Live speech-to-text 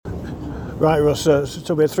Right, Russ,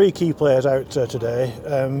 so we had 3 key players out today.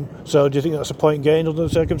 So do you think that's a point gained under the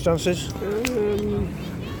circumstances?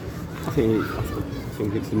 I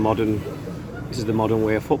think it's this is the modern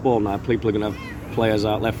way of football now. People are going to have players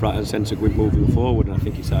out left, right and centre moving forward, and I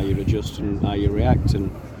think it's how you adjust and how you react. And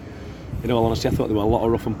in all honesty, I thought there were a lot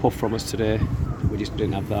of rough and puff from us today. We just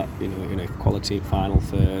didn't have that, quality final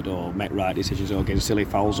third, or make right decisions, or getting silly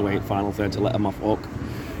fouls away at final third to let them off hook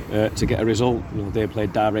to get a result. They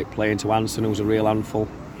played direct play into Anson, who was a real handful,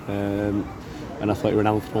 and I thought he was an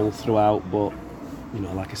handful throughout. But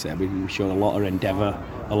like I said, we showed a lot of endeavour,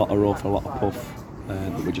 a lot of rough, a lot of puff.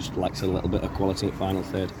 But we just lacked a little bit of quality at final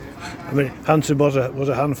third. I mean, Hanson was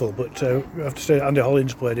a handful, but we have to say Andy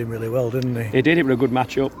Hollins played him really well, didn't he? He did. It was a good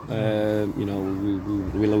match-up.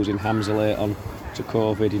 We losing Hamza late on to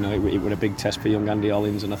COVID. It was a big test for young Andy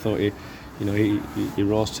Hollins, and I thought he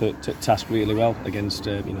rose to task really well against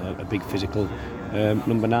a big physical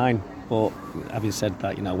number 9. But having said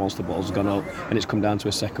that, once the ball's gone up and it's come down to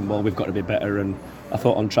a second ball, we've got to be better. And I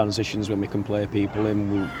thought on transitions, when we can play people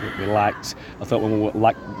in, we lacked. I thought when we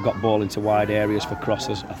got ball into wide areas for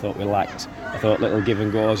crosses, I thought we lacked. I thought little give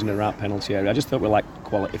and goes in the right penalty area. I just thought we lacked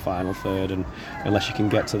quality final third, and unless you can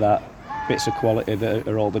get to that, bits of quality that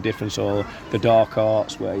are all the difference. Or the dark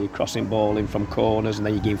arts where you're crossing ball in from corners and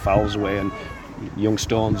then you're getting fouls away. And young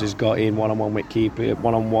Stones has got in one-on-one with keeper,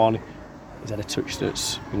 one-on-one. He's had a touch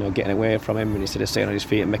that's getting away from him, and instead of staying on his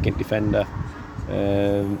feet and making defender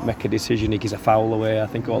make a decision, he gives a foul away. I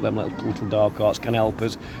think all them little dark arts can help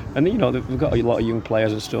us. And we've got a lot of young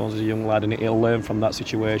players, and Stones is a young lad, and he'll learn from that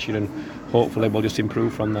situation, and hopefully we'll just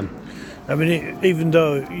improve from them. I mean, even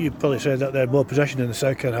though you probably said that they had more possession in the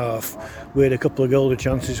second half, we had a couple of golden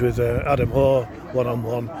chances with Adam Hoare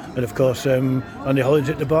one-on-one, and of course Andy Hollins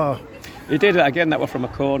hit the bar. He did it again. That was from a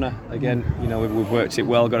corner. Again, we've worked it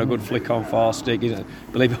well. Got a good flick on far stick.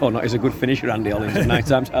 Believe it or not, he's a good finisher, Andy Hollins. 9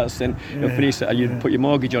 times out of 10, he'll finish it. You put your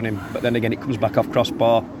mortgage on him, but then again, it comes back off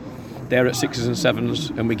crossbar. They're at 6s and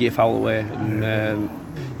 7s, and we give foul away, and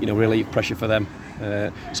really pressure for them.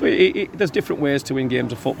 So there's different ways to win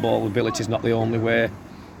games of football. Ability is not the only way.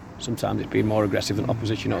 Sometimes it's being more aggressive than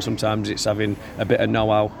opposition, or sometimes it's having a bit of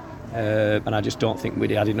know-how. And I just don't think we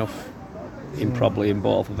had enough in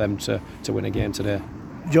both of them to win a game today.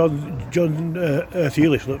 John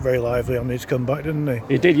Earth-Ulis looked very lively on his comeback, didn't he?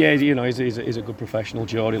 He did, yeah. He's a good professional.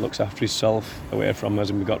 Joe, he looks after himself away from us,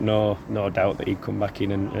 and we've got no doubt that he'd come back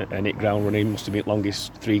in and hit ground running. He must have been the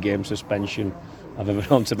longest 3-game suspension I've ever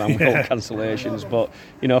known to man with all cancellations. But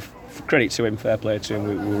credit to him, fair play to him.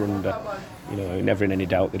 We were under, never in any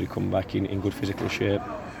doubt that he'd come back in good physical shape.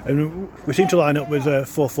 And we seem to line up with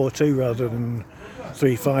 4-4-2 rather than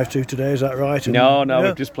 3-5-2 today, is that right? No,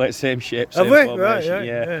 we've just played the same shape, same formation. Right,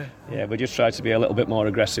 yeah. We just tried to be a little bit more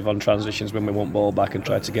aggressive on transitions when we want ball back, and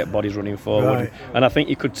tried to get bodies running forward. Right. And I think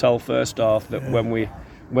you could tell first half that when we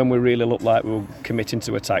really looked like we were committing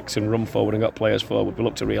to attacks and run forward and got players forward, we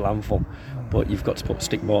looked a real handful. But you've got to put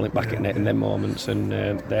stick ball back at net in them moments, and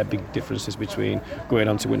there are big differences between going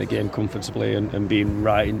on to win a game comfortably and being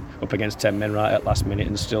right up against 10 men right at last minute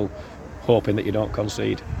and still hoping that you don't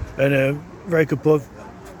concede. And a very good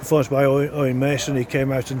performance by Owen Mason. He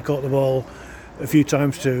came out and caught the ball a few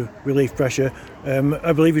times to relieve pressure.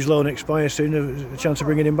 I believe his loan expires soon. A chance of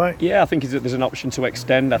bringing him back? Yeah, I think there's an option to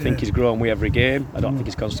extend. I think he's grown with every game. I don't think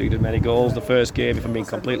he's conceded many goals. The first game, if I'm being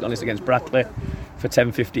completely honest, against Brackley, for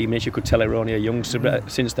 10-15 minutes you could tell he was only a youngster,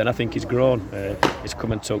 but since then I think he's grown. He's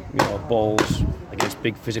come and took balls against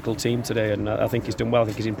big physical team today, and I think he's done well. I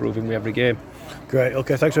think he's improving with every game. Great,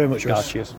 okay, thanks very much, Russ. Cheers.